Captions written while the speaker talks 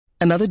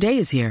Another day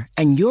is here,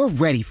 and you're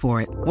ready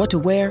for it. What to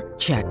wear?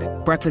 Check.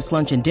 Breakfast,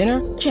 lunch, and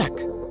dinner? Check.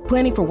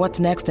 Planning for what's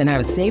next and how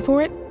to save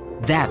for it?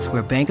 That's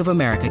where Bank of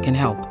America can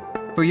help.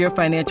 For your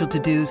financial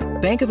to-dos,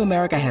 Bank of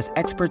America has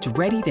experts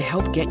ready to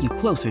help get you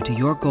closer to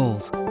your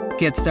goals.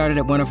 Get started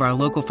at one of our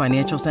local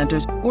financial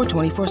centers or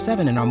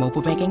 24/7 in our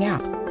mobile banking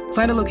app.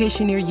 Find a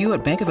location near you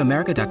at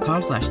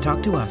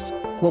bankofamerica.com/talktous.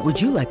 What would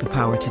you like the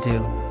power to do?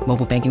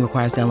 Mobile banking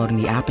requires downloading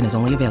the app and is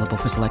only available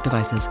for select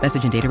devices.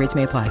 Message and data rates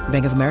may apply.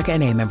 Bank of America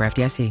N.A., member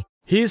FDIC.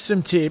 Here's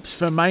some tips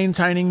for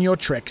maintaining your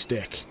Trex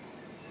deck.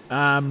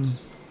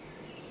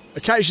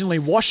 Occasionally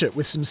wash it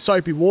with some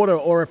soapy water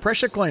or a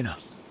pressure cleaner.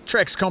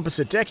 Trex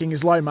composite decking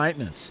is low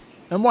maintenance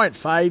and won't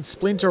fade,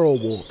 splinter or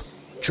warp.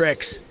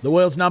 Trex, the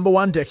world's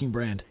 #1 decking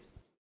brand.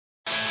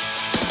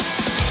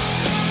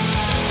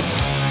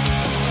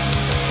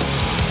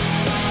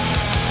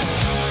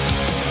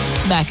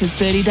 Macca's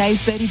 30 Days,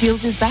 30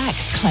 Deals is back.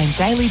 Claim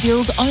daily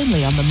deals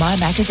only on the My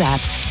Macca's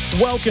app.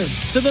 Welcome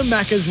to the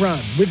Macca's Run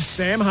with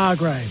Sam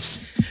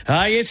Hargraves.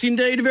 Yes,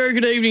 indeed. A very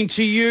good evening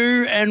to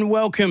you and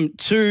welcome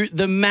to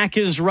the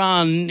Macca's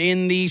Run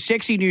in the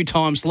sexy new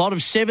time slot of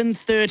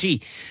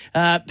 7:30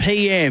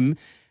 p.m.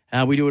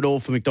 We do it all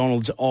for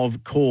McDonald's,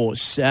 of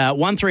course.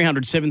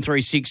 1300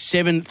 736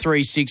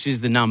 736 is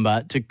the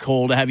number to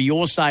call to have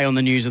your say on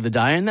the news of the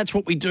day. And that's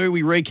what we do.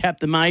 We recap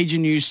the major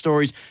news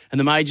stories and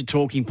the major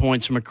talking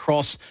points from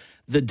across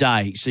the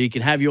day. So you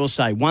can have your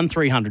say.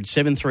 1300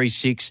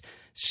 736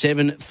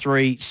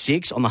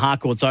 736 on the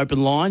Harcourts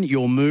open line.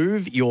 Your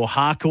move, your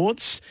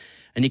Harcourts.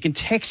 And you can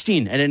text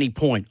in at any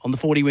point on the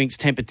 40 Winks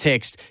Tempur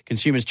text.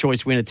 Consumer's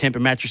Choice winner Tempur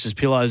mattresses,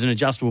 pillows and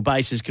adjustable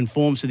bases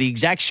conforms to the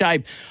exact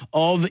shape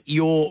of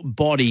your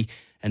body.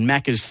 And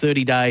Macca's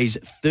 30 Days,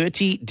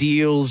 30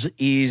 Deals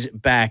is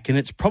back. And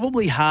it's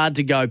probably hard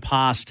to go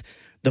past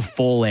the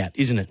fallout,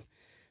 isn't it?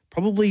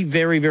 Probably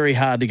very, very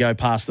hard to go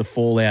past the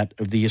fallout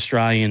of the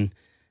Australian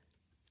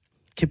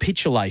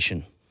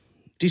capitulation,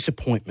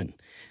 disappointment,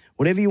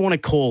 whatever you want to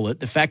call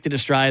it. The fact that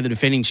Australia, the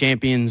defending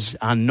champions,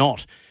 are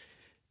not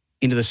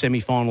into the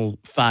semi-final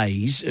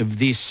phase of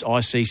this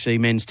ICC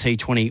Men's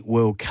T20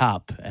 World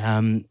Cup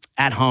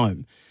at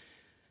home.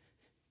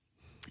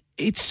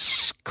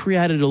 It's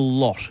created a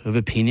lot of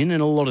opinion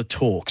and a lot of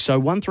talk. So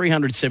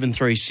 1300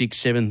 736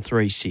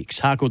 736.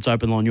 Harcourts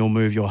open line, your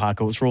move, your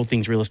Harcourts. For all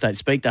things real estate,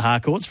 speak to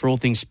Harcourts. For all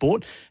things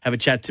sport, have a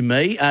chat to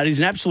me. It is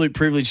an absolute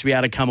privilege to be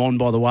able to come on,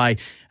 by the way,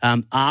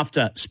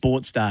 after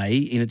Sports Day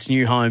in its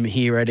new home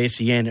here at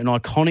SEN. An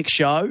iconic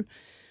show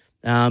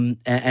and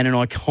an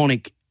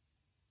iconic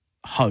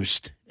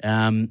host.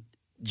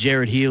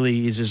 Gerard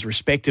Healy is as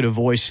respected a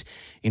voice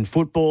in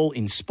football,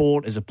 in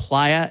sport, as a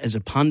player, as a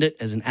pundit,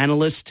 as an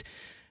analyst,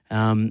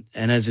 and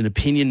as an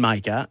opinion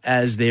maker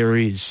as there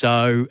is.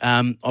 So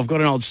I've got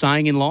an old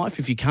saying in life: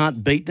 if you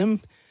can't beat them,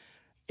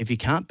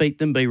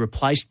 be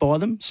replaced by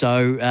them.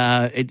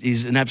 So it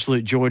is an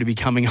absolute joy to be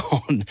coming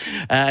on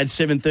at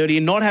 7:30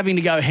 and not having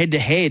to go head to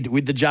head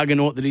with the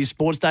juggernaut that is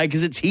Sports Day,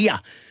 because it's here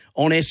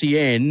on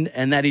SEN,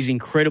 and that is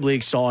incredibly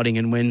exciting.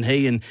 And when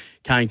he and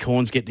Kane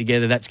Cornes get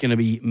together, that's going to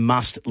be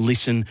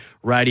must-listen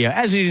radio.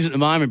 As it is at the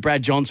moment,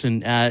 Brad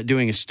Johnson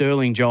doing a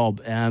sterling job,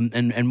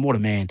 and what a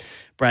man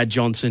Brad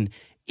Johnson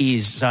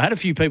is. So I had a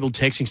few people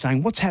texting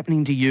saying, what's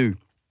happening to you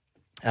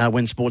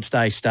when Sports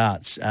Day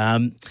starts?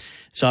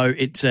 So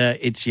it's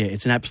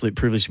an absolute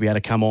privilege to be able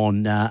to come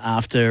on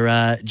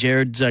after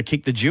Jared's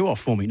kicked the dew off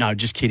for me. No,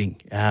 just kidding.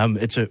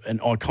 It's an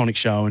iconic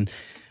show and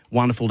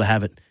wonderful to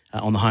have it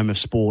on the home of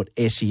sport,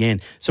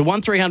 SEN. So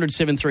 1300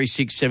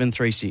 736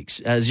 736,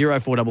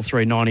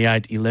 0433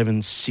 98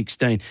 11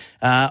 16.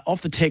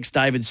 Off the text,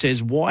 David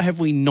says, why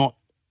have we not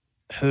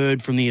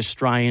heard from the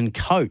Australian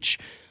coach?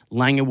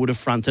 Langer would have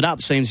fronted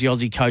up. Seems the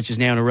Aussie coach is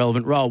now in a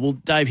relevant role. Well,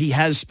 Dave, he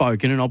has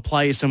spoken, and I'll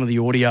play you some of the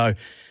audio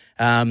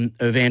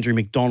of Andrew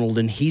McDonald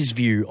and his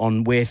view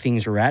on where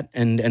things are at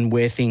and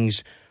where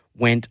things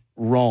went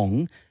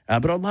wrong.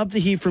 But I'd love to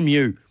hear from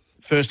you,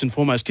 first and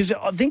foremost, because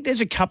I think there's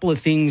a couple of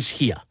things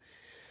here.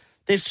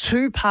 There's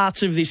two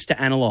parts of this to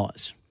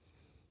analyse.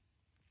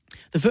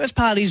 The first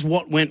part is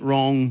what went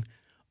wrong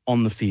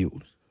on the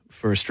field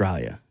for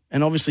Australia.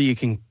 And obviously you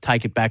can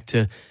take it back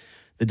to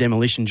the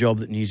demolition job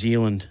that New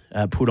Zealand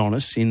put on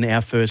us in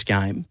our first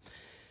game.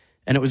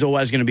 And it was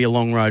always going to be a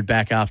long road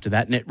back after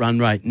that. Net run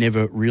rate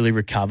never really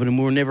recovered, and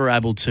we were never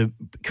able to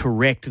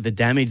correct the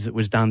damage that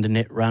was done to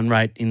net run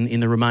rate in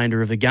the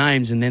remainder of the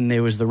games. And then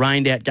there was the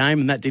rained-out game,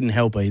 and that didn't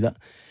help either.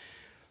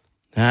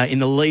 In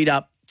the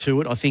lead-up to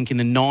it, I think in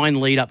the 9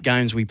 lead-up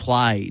games we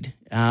played,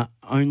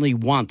 only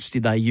once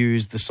did they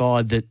use the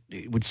side that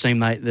it would seem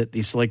that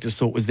the selectors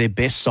thought was their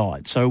best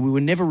side. So we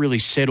were never really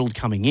settled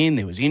coming in.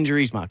 There was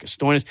injuries. Marcus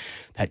Stoinis,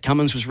 Pat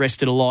Cummins was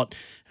rested a lot.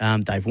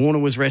 Dave Warner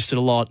was rested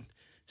a lot.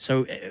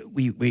 So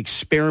we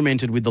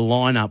experimented with the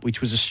lineup,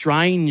 which was a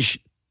strange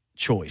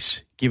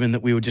choice, given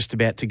that we were just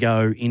about to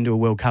go into a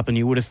World Cup. And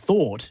you would have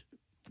thought,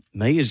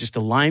 me as just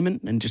a layman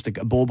and just a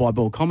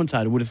ball-by-ball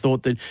commentator, would have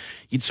thought that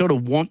you'd sort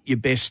of want your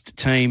best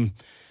team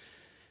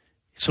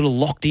sort of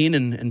locked in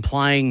and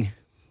playing,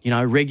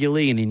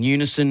 regularly and in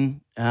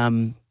unison,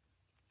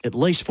 at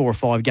least 4 or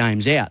 5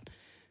 games out.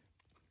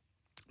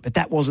 But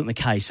that wasn't the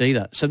case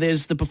either. So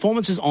there's the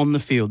performances on the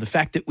field, the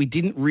fact that we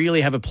didn't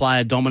really have a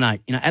player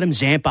dominate. Adam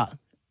Zampa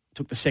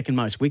took the second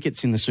most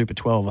wickets in the Super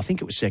 12. I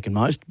think it was second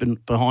most,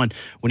 behind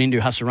Wanindu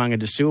Hasaranga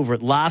de Silva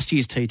at last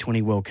year's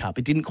T20 World Cup.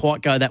 It didn't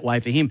quite go that way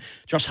for him.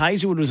 Josh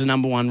Hazlewood was the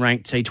number one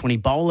ranked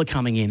T20 bowler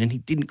coming in, and he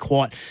didn't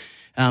quite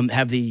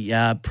have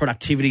the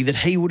productivity that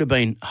he would have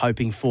been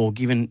hoping for,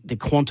 given the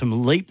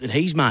quantum leap that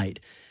he's made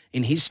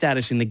in his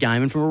status in the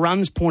game. And from a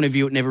runs point of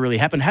view, it never really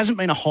happened. It hasn't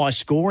been a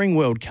high-scoring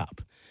World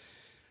Cup.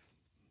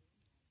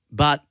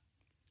 But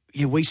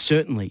yeah, we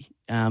certainly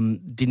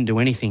didn't do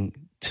anything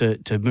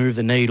to move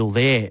the needle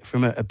there.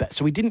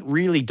 So we didn't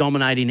really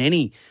dominate in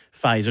any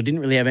phase. I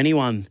didn't really have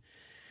anyone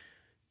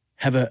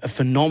have a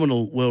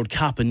phenomenal World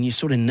Cup, and you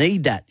sort of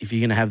need that if you're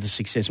going to have the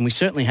success. And we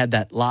certainly had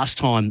that last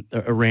time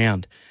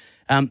around.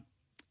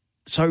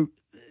 So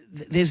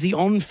there's the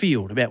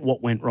on-field about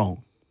what went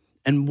wrong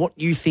and what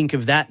you think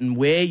of that and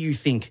where you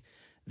think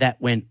that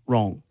went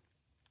wrong.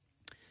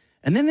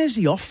 And then there's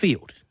the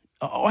off-field.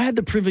 I had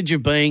the privilege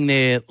of being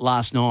there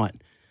last night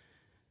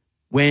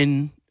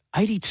when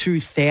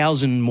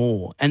 82,000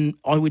 more, and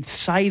I would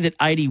say that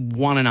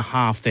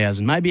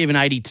 81,500, maybe even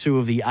 82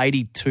 of the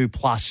 82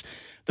 plus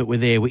that were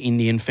there were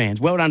Indian fans.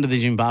 Well done to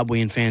the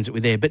Zimbabwean fans that were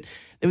there. But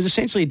there was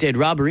essentially a dead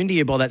rubber.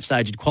 India by that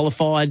stage had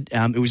qualified.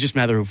 It was just a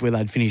matter of whether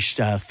they'd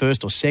finished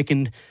first or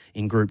second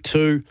in Group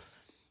 2.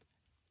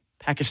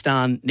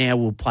 Pakistan now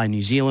will play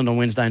New Zealand on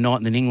Wednesday night,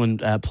 and then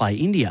England play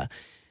India.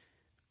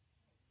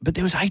 But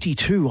there was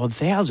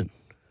 82,000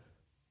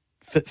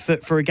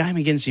 for a game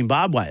against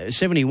Zimbabwe, a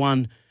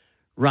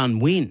 71-run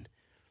win.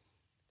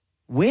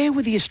 Where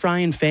were the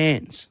Australian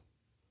fans?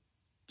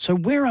 So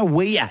where are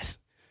we at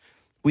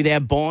with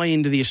our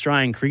buy-in to the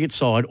Australian cricket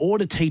side or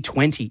to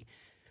T20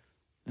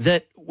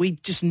 that we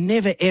just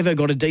never, ever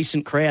got a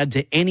decent crowd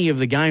to any of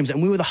the games,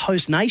 and we were the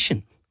host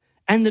nation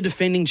and the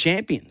defending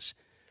champions?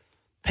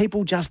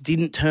 People just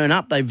didn't turn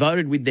up. They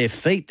voted with their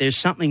feet. There's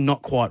something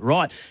not quite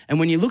right.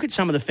 And when you look at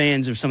some of the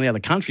fans of some of the other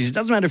countries, it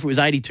doesn't matter if it was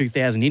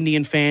 82,000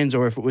 Indian fans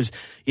or if it was,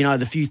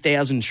 the few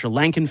thousand Sri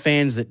Lankan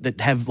fans that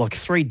have like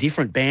 3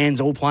 different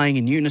bands all playing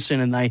in unison,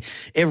 and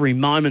every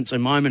moment's a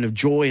moment of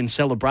joy and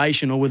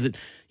celebration. Or was it,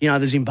 the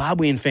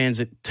Zimbabwean fans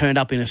that turned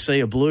up in a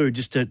sea of blue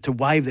just to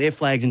wave their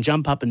flags and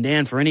jump up and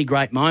down for any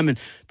great moment.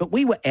 But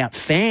we were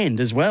out-fanned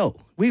as well.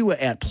 We were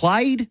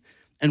outplayed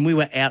and we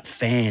were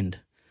out-fanned.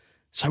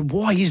 So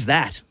why is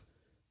that?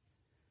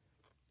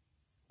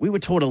 We were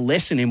taught a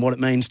lesson in what it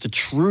means to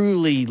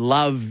truly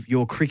love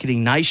your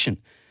cricketing nation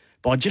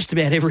by just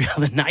about every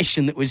other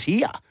nation that was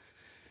here.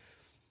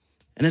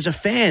 And as a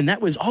fan, I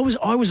was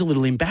a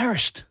little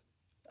embarrassed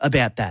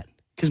about that,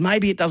 because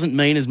maybe it doesn't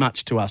mean as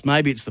much to us.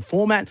 Maybe it's the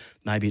format,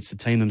 maybe it's the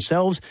team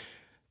themselves,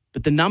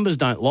 but the numbers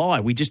don't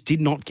lie. We just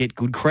did not get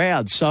good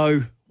crowds.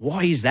 So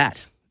why is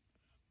that?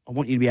 I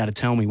want you to be able to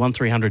tell me.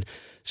 1300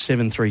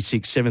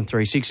 736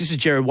 736. This is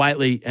Gerard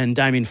Whateley and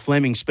Damien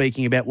Fleming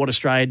speaking about what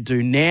Australia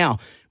do now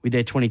with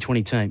their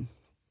 2020 team.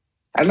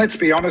 And let's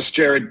be honest,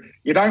 Gerard,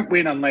 you don't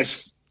win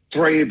unless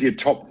 3 of your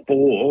top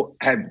 4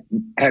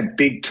 have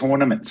big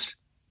tournaments.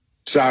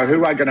 So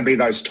who are going to be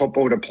those top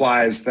order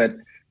players that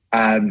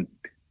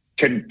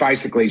can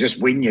basically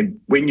just win your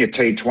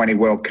T20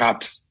 World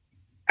Cups?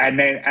 And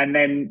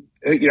then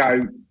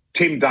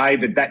Tim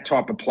David, that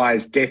type of player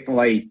is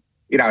definitely,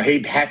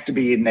 he'd have to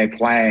be in their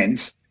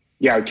plans.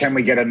 Can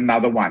we get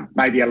another one?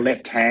 Maybe a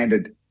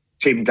left-handed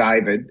Tim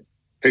David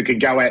who could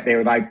go out there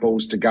with 8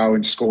 balls to go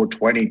and score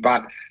 20.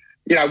 But,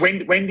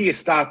 when do you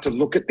start to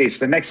look at this?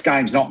 The next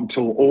game's not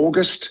until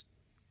August.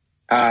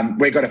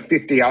 We've got a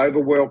 50-over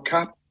World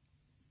Cup,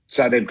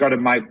 so they've got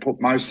to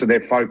put most of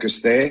their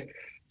focus there.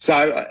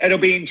 So it'll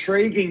be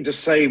intriguing to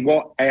see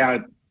what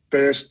our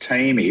first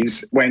team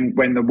is when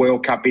the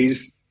World Cup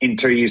is in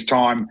 2 years'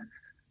 time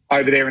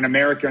over there in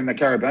America and the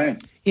Caribbean.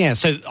 Yeah,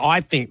 so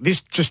I think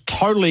this just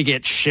totally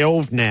gets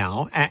shelved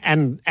now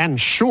and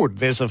should.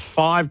 There's a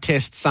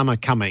 5-test summer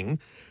coming,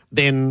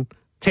 then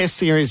test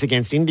series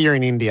against India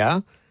in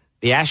India,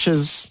 the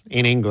Ashes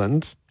in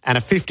England, and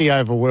a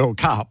 50-over World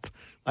Cup.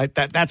 Like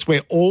that's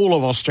where all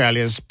of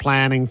Australia's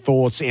planning,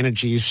 thoughts,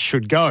 energies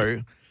should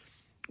go,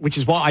 which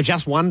is why I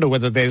just wonder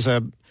whether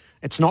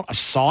it's not a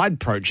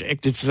side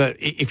project.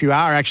 If you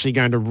are actually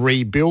going to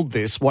rebuild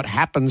this, what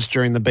happens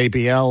during the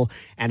BBL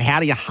and how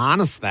do you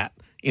harness that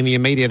in the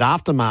immediate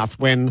aftermath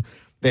when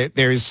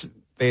there's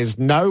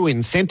no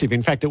incentive?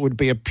 In fact, it would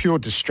be a pure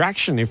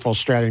distraction if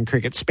Australian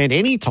cricket spent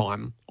any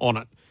time on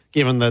it,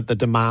 given the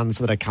demands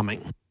that are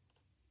coming.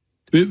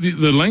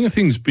 The Langer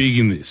thing's big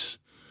in this.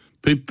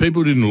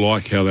 People didn't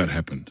like how that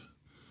happened.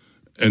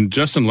 And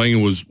Justin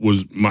Langer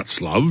was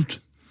much loved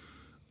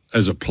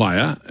as a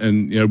player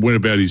and went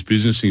about his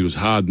business and he was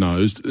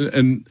hard-nosed.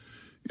 And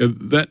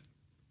that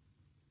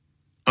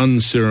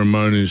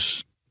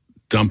unceremonious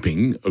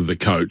dumping of the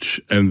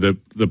coach and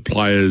the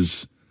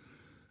players'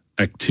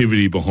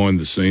 activity behind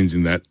the scenes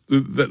in that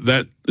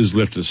has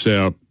left a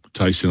sour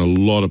taste in a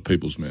lot of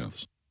people's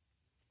mouths.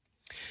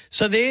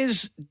 So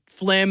there's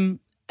Flem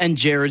and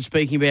Gerard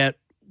speaking about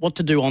what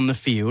to do on the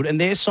field,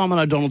 and there's Simon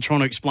O'Donnell trying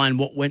to explain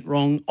what went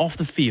wrong off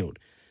the field.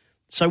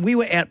 So we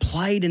were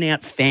outplayed and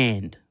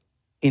outfanned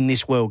in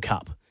this World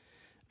Cup.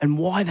 And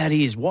why that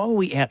is, why were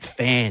we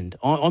outfanned?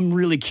 I'm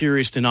really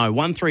curious to know.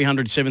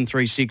 1300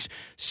 736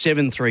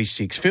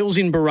 736. Phil's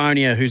in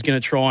Baronia, who's going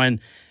to try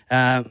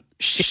and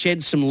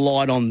shed some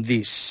light on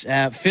this.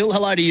 Phil,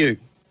 hello to you.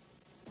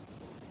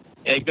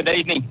 Yeah, good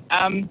evening.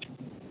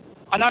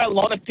 I know a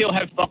lot of people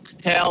have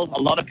Foxtel,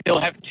 a lot of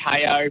people have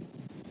Kayo,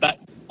 but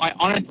I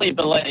honestly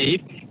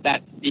believe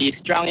that the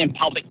Australian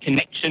public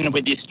connection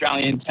with the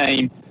Australian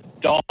team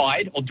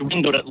died, or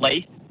dwindled at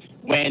least,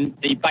 when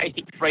the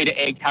basic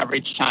free-to-air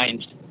coverage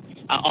changed.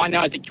 I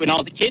know when I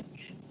was a kid,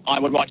 I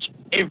would watch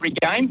every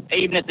game,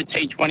 even if the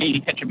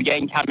T20, etc.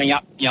 began coming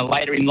up,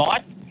 later in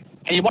life,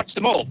 and you watch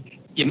them all.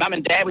 Your mum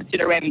and dad would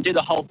sit around and do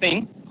the whole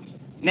thing.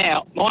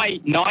 Now, my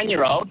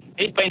 9-year-old,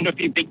 he's been to a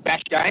few Big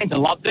Bash games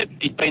and loves it.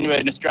 He's been to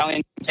an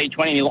Australian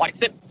T20 and he likes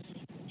it.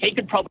 He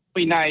could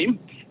probably name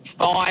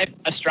 5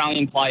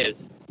 Australian players.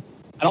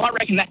 And I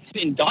reckon that's an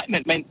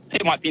indictment. I mean,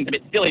 people might think it's a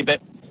bit silly,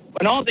 but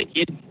when I was a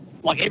kid,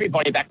 like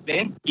everybody back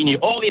then, you knew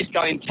all the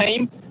Australian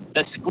team,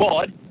 the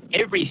squad,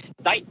 every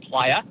state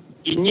player,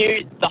 you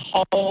knew the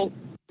whole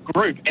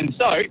group. And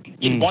so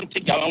you'd want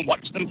to go and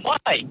watch them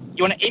play.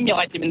 You want to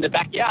emulate them in the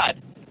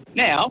backyard.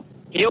 Now,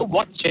 he'll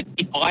watch it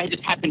if I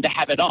just happen to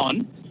have it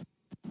on.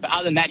 But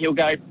other than that, he'll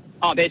go,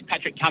 oh, there's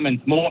Patrick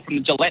Cummins, more from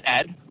the Gillette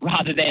ad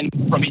rather than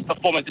from his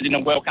performances in a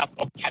World Cup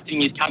or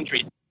captaining his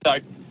country. So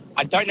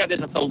I don't know if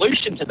there's a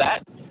solution to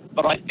that,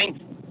 but I think,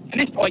 and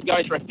this probably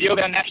goes for a few of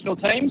our national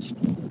teams,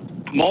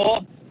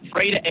 more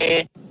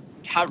free-to-air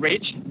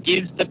coverage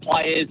gives the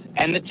players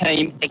and the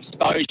team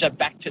exposure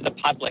back to the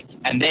public,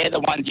 and they're the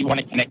ones you want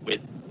to connect with.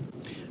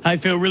 Hey,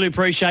 Phil, really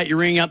appreciate you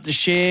ringing up to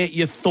share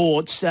your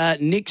thoughts.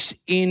 Nick's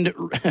in...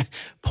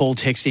 Paul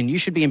texts in, you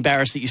should be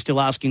embarrassed that you're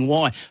still asking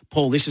why.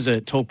 Paul, this is a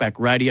talkback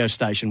radio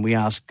station. We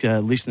ask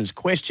listeners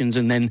questions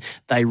and then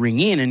they ring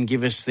in and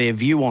give us their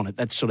view on it.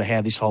 That's sort of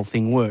how this whole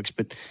thing works.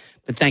 But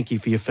thank you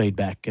for your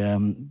feedback.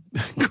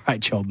 Great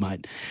job,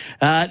 mate.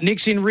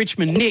 Nick's in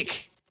Richmond.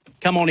 Nick,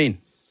 come on in.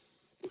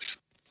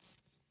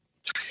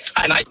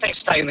 Hey, mate, thanks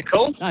for taking the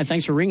call. No,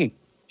 thanks for ringing.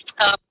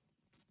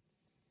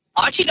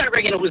 I actually don't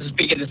reckon it was as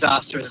big a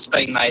disaster as it's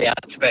being made out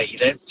to be.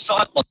 The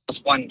side lost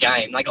one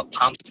game. They got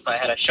pumped. They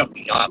had a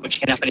shocking night, which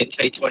can happen in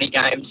T20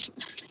 games.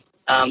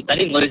 They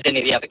didn't lose any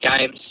of the other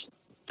games.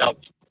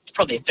 It's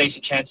probably a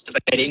decent chance to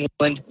beat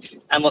England.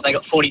 And they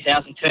got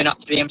 40,000 turn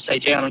up to the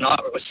MCG on a night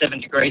where it was 7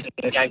 degrees and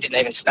the game didn't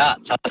even start.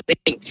 So I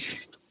think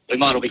we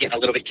might all be getting a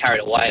little bit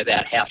carried away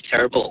about how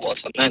terrible it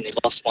was. They only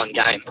lost one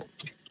game.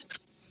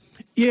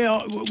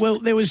 Yeah, well,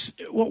 there was,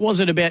 what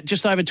was it, about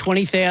just over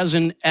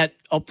 20,000 at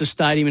Optus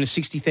Stadium in a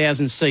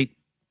 60,000-seat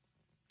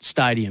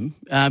stadium.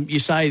 You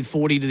say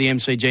 40 to the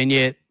MCG, and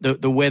yeah,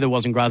 the weather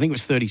wasn't great. I think it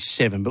was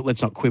 37, but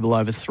let's not quibble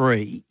over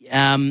 3.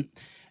 And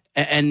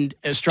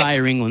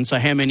Australia-England, so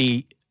how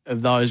many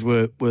of those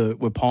were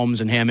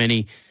Poms and how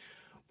many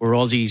were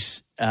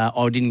Aussies?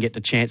 I didn't get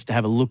the chance to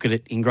have a look at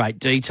it in great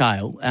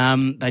detail.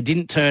 They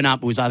didn't turn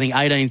up. It was, I think,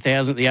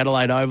 18,000 at the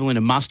Adelaide Oval in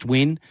a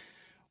must-win,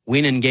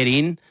 win and get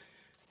in.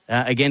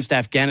 Against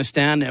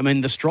Afghanistan. I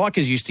mean, the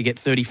strikers used to get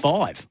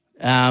 35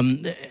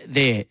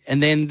 there.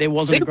 And then there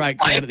wasn't a great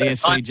crowd at the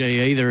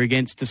SCG either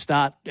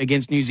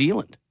against New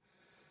Zealand.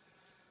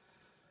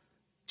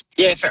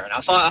 Yeah, fair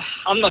enough.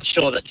 I'm not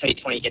sure that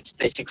T20 gets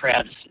decent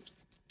crowds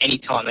any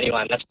time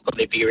anyway, and that's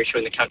probably a bigger issue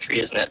in the country,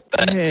 isn't it?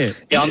 But,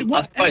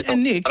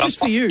 and Nick, just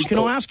for you, can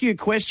I ask you a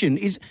question?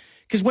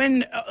 Because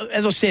when,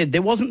 as I said,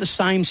 there wasn't the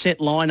same set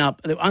lineup.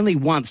 Only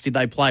once did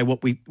they play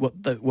what we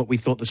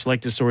thought the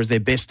selectors saw as their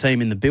best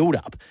team in the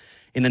build-up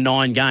in the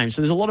 9 games.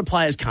 So there's a lot of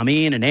players come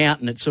in and out,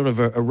 and it's sort of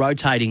a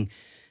rotating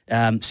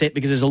set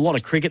because there's a lot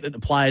of cricket that the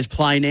players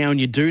play now, and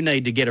you do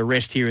need to get a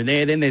rest here and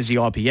there. Then there's the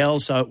IPL.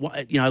 So,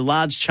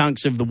 large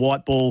chunks of the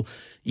white ball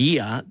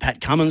year,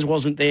 Pat Cummins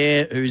wasn't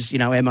there, who's,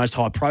 our most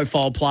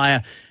high-profile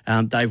player.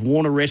 Dave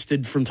Warner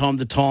rested from time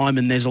to time,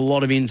 and there's a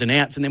lot of ins and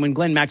outs. And then when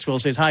Glenn Maxwell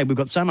says, hey, we've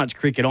got so much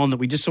cricket on that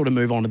we just sort of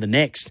move on to the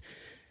next.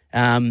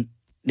 Now,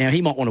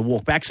 he might want to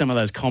walk back some of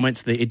those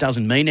comments that it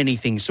doesn't mean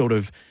anything sort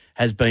of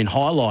has been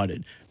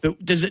highlighted.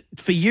 But does it,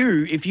 for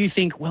you, if you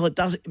think, well, it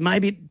does,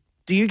 maybe,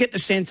 do you get the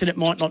sense that it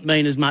might not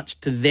mean as much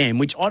to them,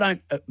 which I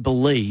don't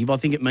believe. I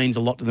think it means a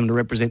lot to them to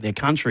represent their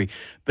country.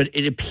 But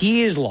it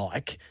appears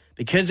like,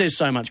 because there's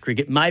so much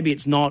cricket, maybe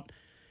it's not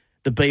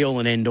the be-all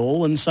and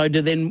end-all. And so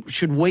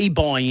should we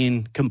buy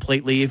in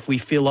completely if we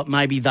feel like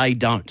maybe they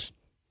don't?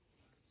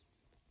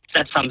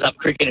 That sums up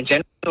cricket in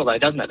general, though,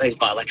 doesn't it? These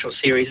bilateral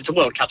series. It's a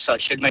World Cup, so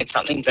it should mean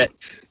something, but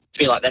I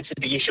feel like that's a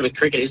big issue with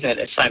cricket, isn't it?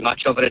 There's so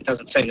much of it, it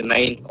doesn't seem to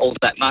mean all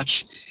that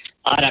much.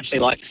 I'd actually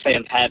like to see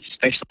them have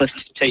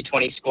specialist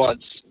T20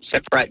 squads,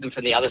 separate them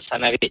from the others, so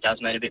maybe it does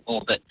mean a bit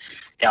more. But,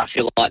 yeah, I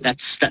feel like that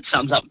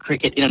sums up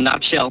cricket in a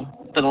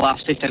nutshell for the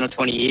last 15 or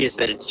 20 years,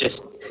 that it's just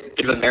a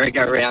bit of a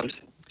merry-go-round.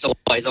 It's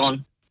always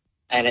on,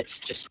 and it's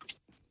just,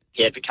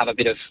 become a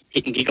bit of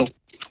hit and giggle.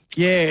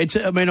 Yeah,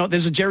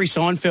 there's a Jerry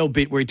Seinfeld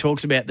bit where he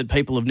talks about that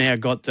people have now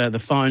got the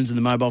phones and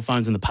the mobile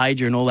phones and the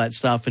pager and all that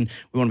stuff, and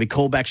we want to be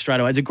called back straight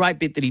away. It's a great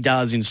bit that he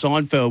does in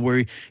Seinfeld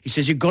where he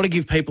says you've got to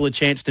give people a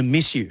chance to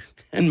miss you.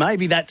 And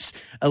maybe that's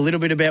a little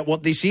bit about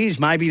what this is.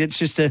 Maybe that's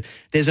just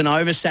there's an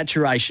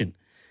oversaturation.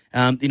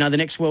 The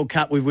next World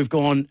Cup we've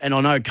gone, and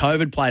I know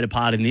COVID played a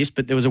part in this,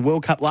 but there was a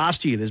World Cup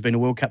last year. There's been a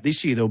World Cup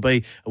this year. There'll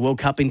be a World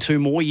Cup in 2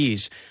 more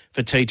years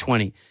for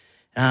T20.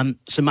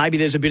 So maybe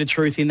there's a bit of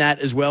truth in that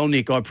as well,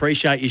 Nick. I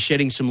appreciate you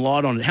shedding some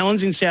light on it.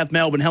 Helen's in South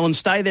Melbourne. Helen,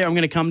 stay there. I'm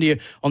going to come to you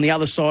on the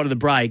other side of the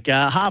break.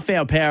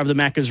 Half-hour power of the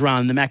Macca's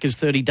run. The Macca's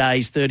 30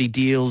 days, 30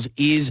 deals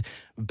is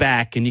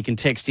back, and you can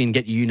text in,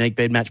 get your unique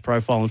bed match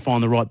profile and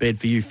find the right bed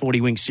for you.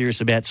 40 Winks,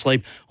 serious about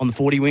sleep on the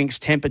 40 Winks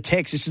Temper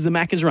text. This is the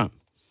Macca's run.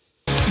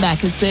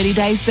 Macca's 30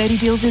 days, 30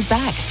 deals is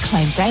back.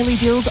 Claim daily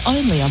deals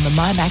only on the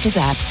My Macca's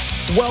app.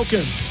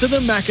 Welcome to the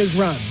Macca's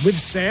Run with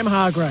Sam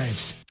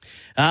Hargraves.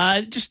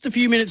 Just a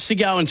few minutes to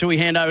go until we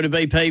hand over to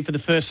BP for the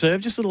first serve.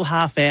 Just a little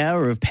half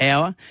hour of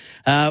power.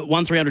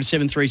 1300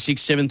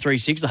 736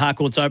 736, the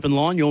Harcourts open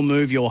line. Your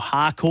move, your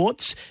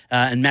Harcourts.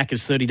 And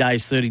Macca's 30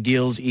 days, 30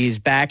 deals is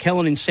back.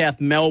 Helen in South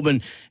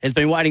Melbourne has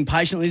been waiting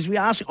patiently.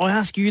 As I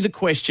ask you the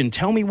question,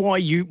 tell me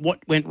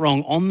what went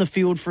wrong on the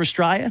field for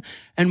Australia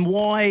and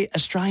why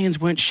Australians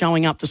weren't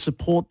showing up to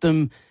support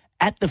them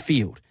at the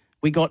field.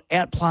 We got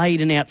outplayed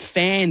and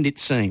outfanned, it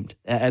seemed,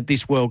 at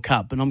this World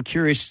Cup. And I'm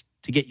curious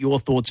to get your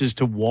thoughts as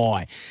to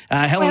why.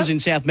 Helen's in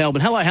South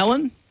Melbourne. Hello,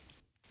 Helen.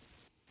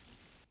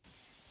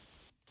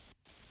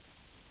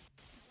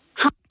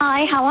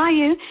 Hi, how are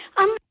you?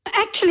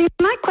 Actually,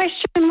 my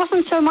question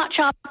wasn't so much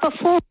our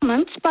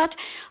performance, but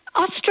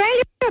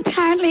Australia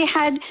apparently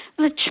had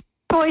the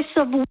choice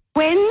of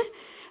when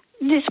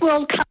this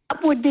World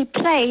Cup would be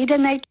played,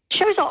 and they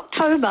chose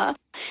October.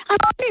 I'm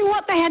wondering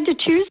what they had to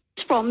choose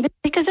from,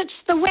 because it's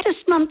the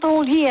wettest month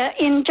all year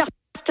in just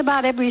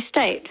about every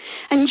state.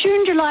 And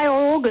June, July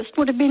or August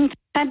would have been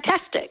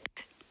fantastic.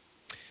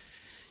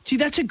 Gee,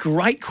 that's a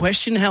great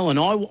question, Helen.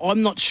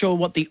 I'm not sure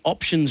what the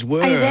options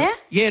were. Are you there?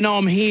 Yeah, no,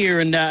 I'm here,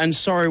 and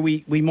sorry,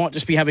 we might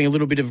just be having a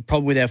little bit of a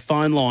problem with our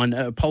phone line.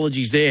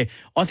 Apologies there.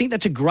 I think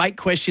that's a great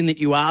question that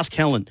you ask,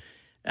 Helen,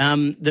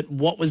 that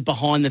what was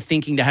behind the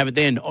thinking to have it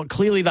then.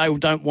 Clearly, they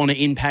don't want to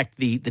impact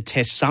the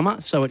test summer,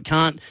 so it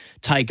can't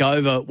take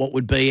over what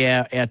would be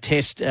our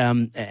test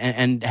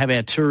and have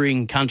our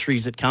touring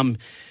countries that come.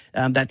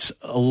 That's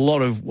a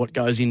lot of what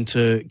goes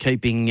into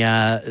keeping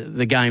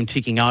the game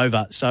ticking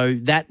over. So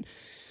that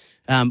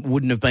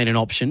wouldn't have been an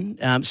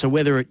option. So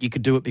whether you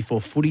could do it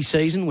before footy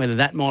season, whether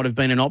that might have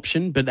been an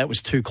option, but that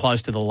was too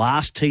close to the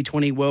last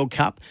T20 World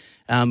Cup.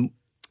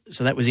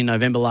 So that was in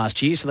November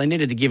last year. So they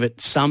needed to give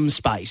it some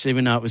space,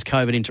 even though it was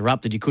COVID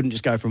interrupted. You couldn't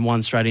just go from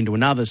one straight into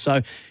another.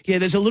 So, yeah,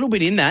 there's a little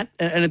bit in that,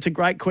 and it's a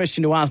great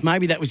question to ask.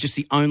 Maybe that was just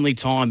the only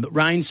time, but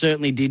rain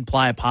certainly did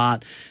play a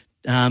part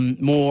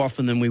more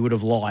often than we would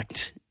have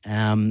liked.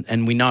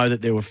 And we know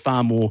that there were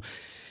far more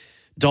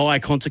dire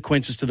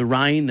consequences to the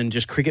rain than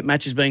just cricket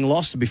matches being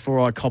lost. Before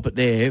I cop it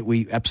there,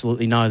 we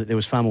absolutely know that there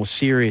was far more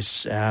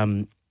serious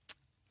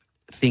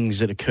things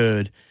that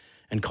occurred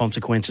and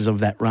consequences of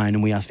that rain,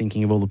 and we are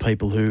thinking of all the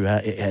people who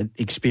had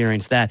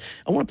experienced that.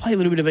 I want to play a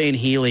little bit of Ian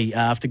Healy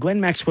after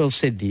Glenn Maxwell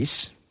said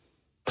this.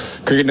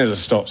 Cricket never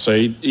stops, so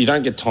you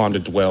don't get time to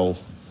dwell.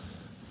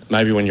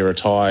 Maybe when you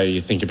retire, you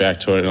think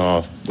back to it,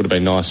 and would have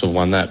been nice to have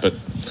won that, but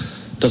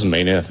it doesn't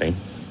mean anything.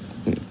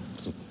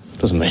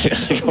 Doesn't mean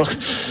anything.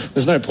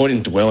 There's no point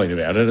in dwelling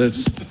about it.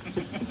 It's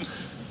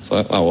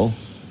like, oh well,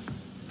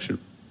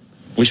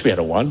 wish we had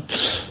a won.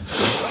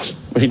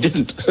 We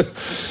didn't.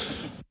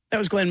 That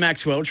was Glenn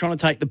Maxwell trying to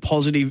take the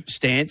positive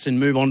stance and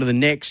move on to the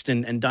next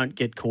and don't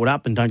get caught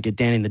up and don't get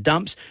down in the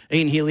dumps.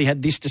 Ian Healy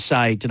had this to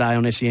say today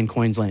on SEN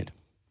Queensland.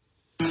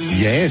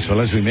 Yes, well,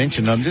 as we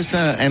mentioned, I'm just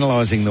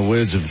analysing the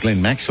words of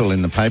Glenn Maxwell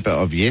in the paper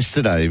of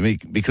yesterday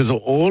because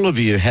all of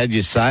you had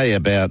your say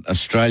about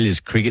Australia's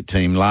cricket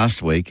team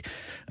last week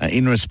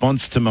in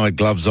response to my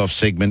Gloves Off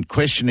segment,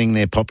 questioning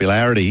their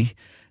popularity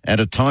at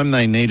a time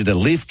they needed a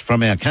lift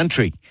from our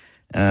country.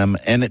 And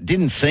it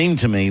didn't seem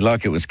to me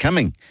like it was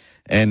coming.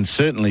 And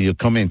certainly your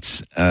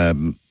comments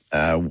were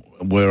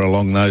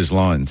along those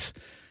lines.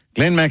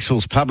 Glenn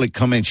Maxwell's public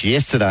comments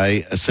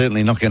yesterday are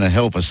certainly not going to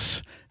help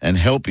us and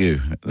help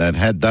you that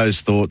had those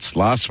thoughts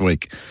last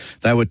week.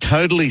 They were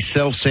totally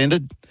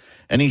self-centred,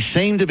 and he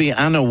seemed to be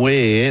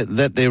unaware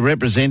that they're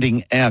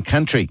representing our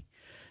country.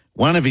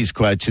 One of his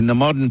quotes, in the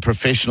modern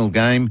professional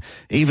game,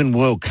 even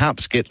World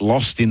Cups get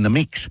lost in the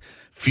mix.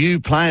 Few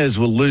players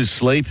will lose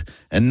sleep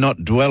and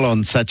not dwell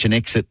on such an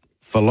exit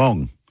for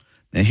long.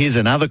 Now, here's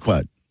another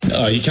quote.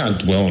 Oh, you can't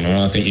dwell on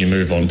it. I think you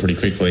move on pretty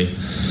quickly. I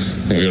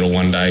think we got a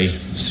one-day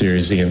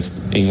series against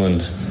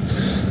England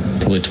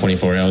probably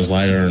 24 hours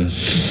later, and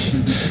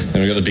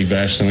then we got the Big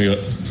Bash, then we got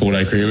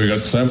 4-day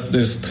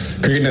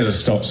cricket. Cricket never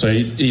stops, so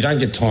you don't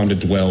get time to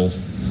dwell.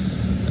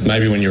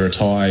 Maybe when you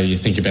retire, you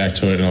think back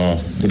to it,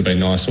 and would have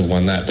been nice to have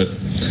won that, but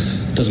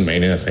it doesn't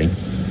mean anything.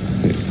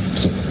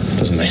 It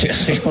doesn't mean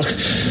anything.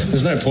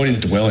 There's no point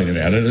in dwelling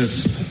about it.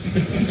 It's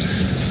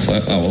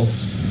like, oh well,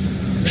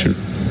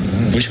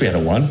 wish we had a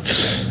one.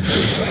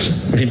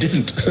 We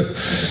didn't.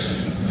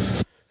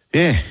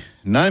 Yeah,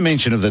 no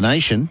mention of the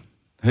nation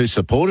who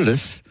supported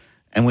us,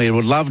 and we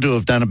would love to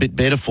have done a bit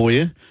better for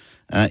you.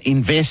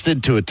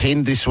 Invested to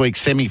attend this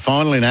week's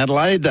semi-final in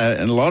Adelaide,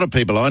 and a lot of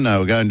people I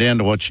know are going down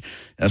to watch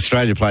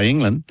Australia play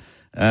England.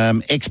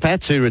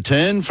 Expats who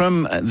return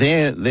from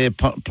their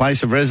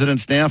place of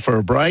residence now for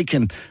a break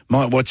and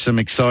might watch some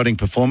exciting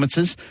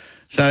performances.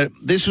 So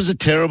this was a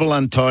terrible,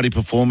 untidy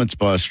performance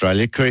by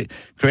Australia,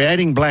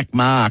 creating black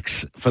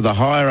marks for the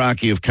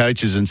hierarchy of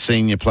coaches and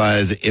senior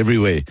players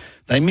everywhere.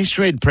 They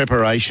misread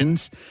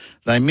preparations,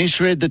 they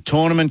misread the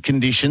tournament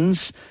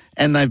conditions,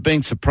 and they've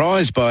been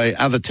surprised by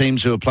other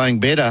teams who are playing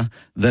better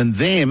than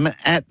them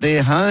at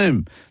their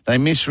home. They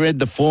misread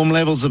the form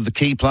levels of the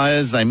key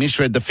players, they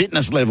misread the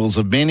fitness levels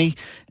of many,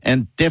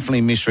 and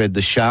definitely misread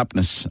the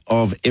sharpness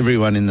of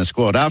everyone in the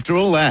squad. After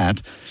all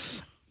that,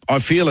 I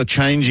feel a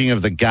changing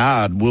of the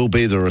guard will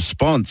be the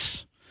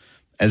response.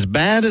 As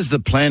bad as the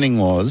planning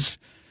was,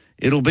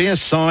 it'll be a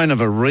sign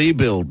of a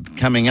rebuild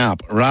coming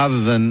up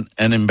rather than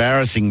an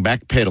embarrassing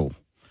backpedal.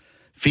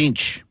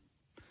 Finch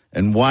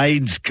and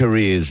Wade's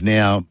careers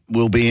now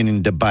will be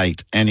in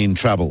debate and in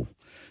trouble.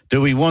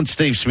 Do we want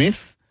Steve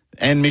Smith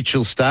and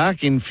Mitchell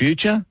Starc in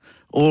future,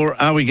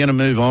 or are we going to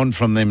move on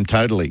from them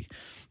totally?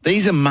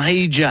 These are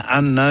major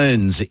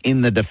unknowns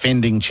in the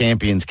defending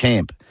champions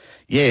camp.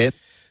 Yeah.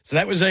 So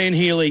that was Ian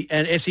Healy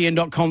at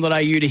sen.com.au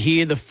to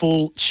hear the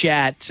full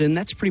chat. And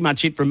that's pretty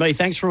much it from me.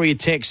 Thanks for all your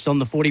texts on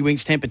the 40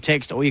 Winks Temper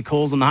text, all your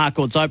calls on the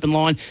Harcourts open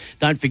line.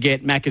 Don't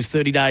forget, Macca's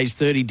 30 Days,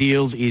 30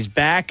 Deals is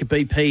back.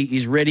 BP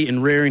is ready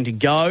and raring to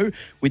go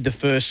with the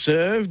first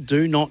serve.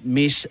 Do not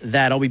miss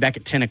that. I'll be back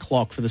at 10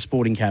 o'clock for the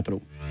Sporting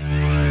Capital.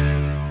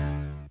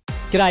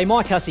 G'day,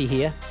 Mike Hussey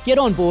here. Get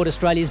on board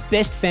Australia's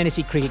best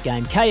fantasy cricket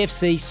game,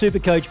 KFC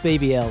Supercoach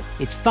BBL.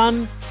 It's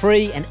fun,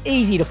 free and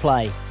easy to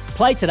play.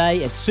 Play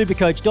today at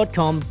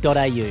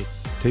supercoach.com.au.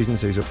 T's and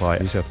C's apply.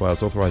 New South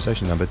Wales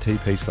authorisation number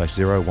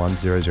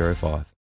TP/01005.